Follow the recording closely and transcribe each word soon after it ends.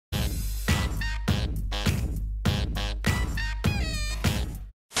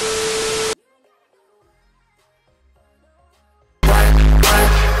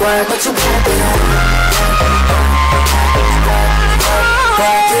work, but you gotta do the work.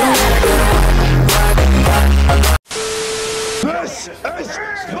 This is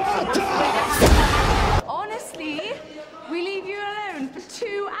Sparta! Honestly, we leave you alone for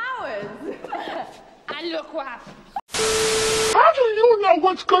 2 hours. And look what happened. How do you know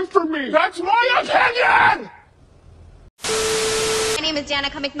what's good for me? That's my opinion! My name is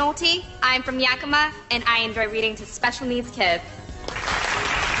Danica McNulty. I'm from Yakima, and I enjoy reading to special needs kids.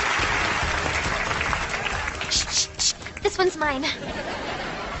 This one's mine.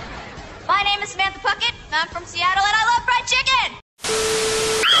 My name is Samantha Puckett. I'm from Seattle, and I love fried chicken!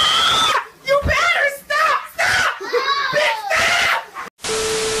 You better stop! Stop! Bitch, stop!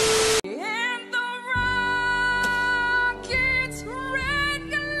 And the rockets red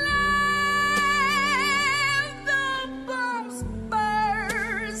glare, the bombs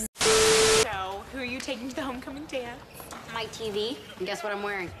burst. So, who are you taking to the homecoming dance? My TV. And guess what I'm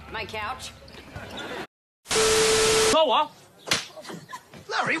wearing? My couch. Noah!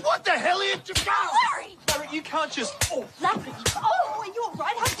 Larry, what the hell are you doing? Larry! Larry, you can't just... Oh, Larry! Oh, are you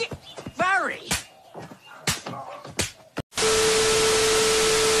alright? How did Larry!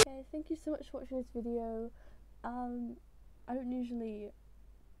 Okay, thank you so much for watching this video. I don't usually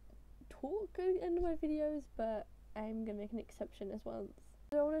talk at the end of my videos, but I'm gonna make an exception as well.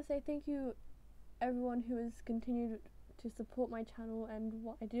 So I want to say thank you everyone who has continued to support my channel and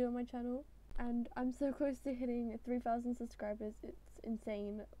what I do on my channel. And I'm so close to hitting 3,000 subscribers, it's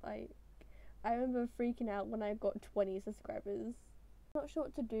insane. Like, I remember freaking out when I got 20 subscribers. I'm not sure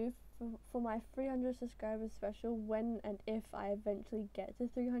what to do for my 300 subscribers special when and if I eventually get to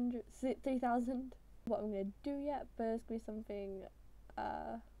 3,000. What I'm going to do yet, but it's going to be something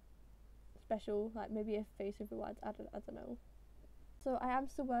special, like maybe a face rewards, I don't know. So I am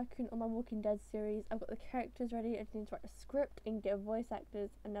still working on my Walking Dead series. I've got the characters ready. I just need to write a script and get voice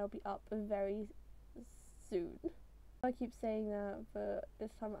actors, and they'll be up very soon. I keep saying that, but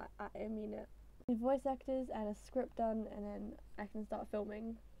this time I mean it. I need voice actors and a script done, and then I can start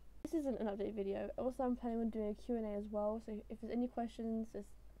filming. This isn't an update video. Also, I'm planning on doing a Q&A as well, so if there's any questions, just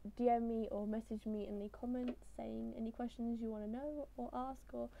DM me or message me in the comments saying any questions you want to know or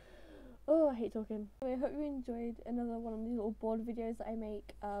ask, or oh, I hate talking. Anyway, I hope you enjoyed another one of these little board videos that I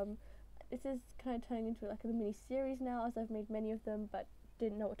make. This is kind of turning into like a mini series now, as I've made many of them, but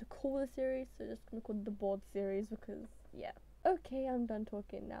didn't know what to call the series, so just gonna call it the board series because, yeah. Okay, I'm done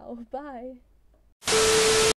talking now. Bye.